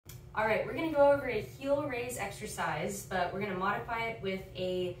All right, we're gonna go over a heel raise exercise, but we're gonna modify it with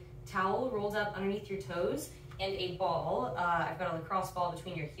a towel rolled up underneath your toes and a ball. I've got a lacrosse ball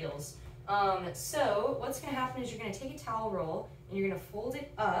between your heels. So what's gonna happen is you're gonna take a towel roll and you're gonna fold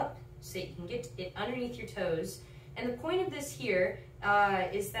it up so that you can get it underneath your toes. And the point of this here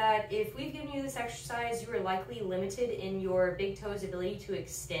is that if we've given you this exercise, you are likely limited in your big toe's ability to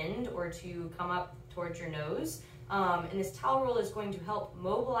extend or to come up towards your nose. And this towel roll is going to help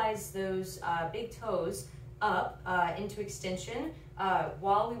mobilize those big toes up into extension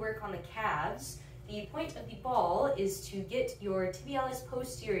while we work on the calves. The point of the ball is to get your tibialis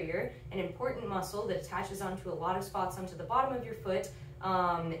posterior, an important muscle that attaches onto a lot of spots onto the bottom of your foot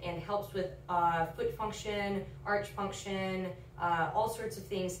and helps with foot function, arch function, all sorts of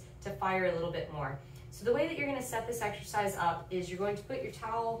things to fire a little bit more. So the way that you're going to set this exercise up is you're going to put your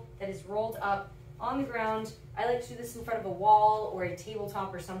towel that is rolled up on the ground. I like to do this in front of a wall or a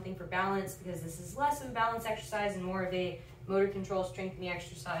tabletop or something for balance, because this is less of a balance exercise and more of a motor control strengthening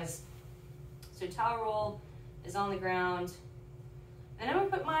exercise. So towel roll is on the ground. And I'm gonna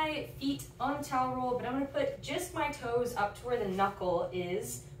put my feet on the towel roll, but I'm gonna put just my toes up to where the knuckle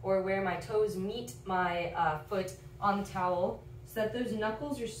is, or where my toes meet my foot on the towel, so that those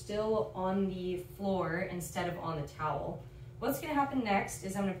knuckles are still on the floor instead of on the towel. What's gonna happen next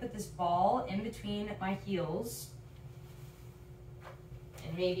is I'm gonna put this ball in between my heels.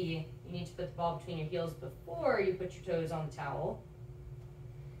 And maybe you need to put the ball between your heels before you put your toes on the towel.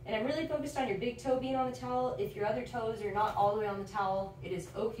 And I'm really focused on your big toe being on the towel. If your other toes are not all the way on the towel, it is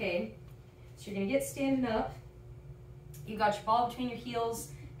okay. So you're gonna get standing up. You've got your ball between your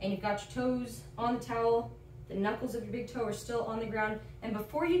heels and you've got your toes on the towel. The knuckles of your big toe are still on the ground. And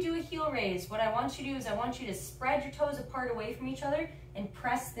before you do a heel raise, what I want you to do is I want you to spread your toes apart away from each other and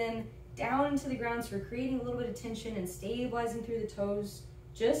press them down into the ground. So we're creating a little bit of tension and stabilizing through the toes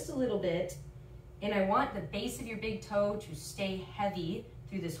just a little bit. And I want the base of your big toe to stay heavy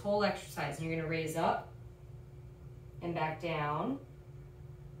through this whole exercise. And you're gonna raise up and back down.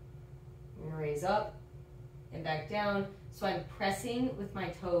 You're gonna raise up and back down. So I'm pressing with my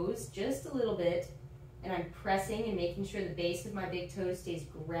toes just a little bit, and I'm pressing and making sure the base of my big toe stays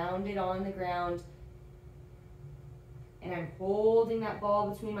grounded on the ground. And I'm holding that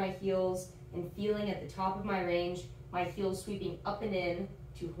ball between my heels and feeling at the top of my range, my heels sweeping up and in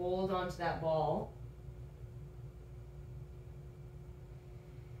to hold onto that ball.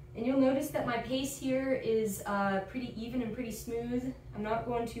 And you'll notice that my pace here is pretty even and pretty smooth. I'm not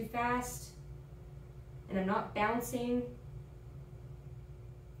going too fast, and I'm not bouncing.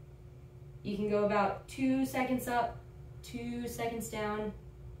 You can go about 2 seconds up, 2 seconds down.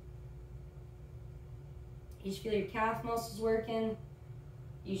 You should feel your calf muscles working.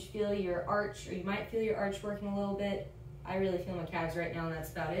 You should feel your arch, or you might feel your arch working a little bit. I really feel my calves right now, and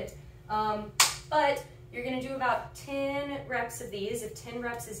that's about it. But you're gonna do about 10 reps of these. If 10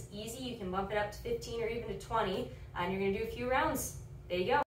 reps is easy, you can bump it up to 15 or even to 20, and you're gonna do a few rounds. There you go.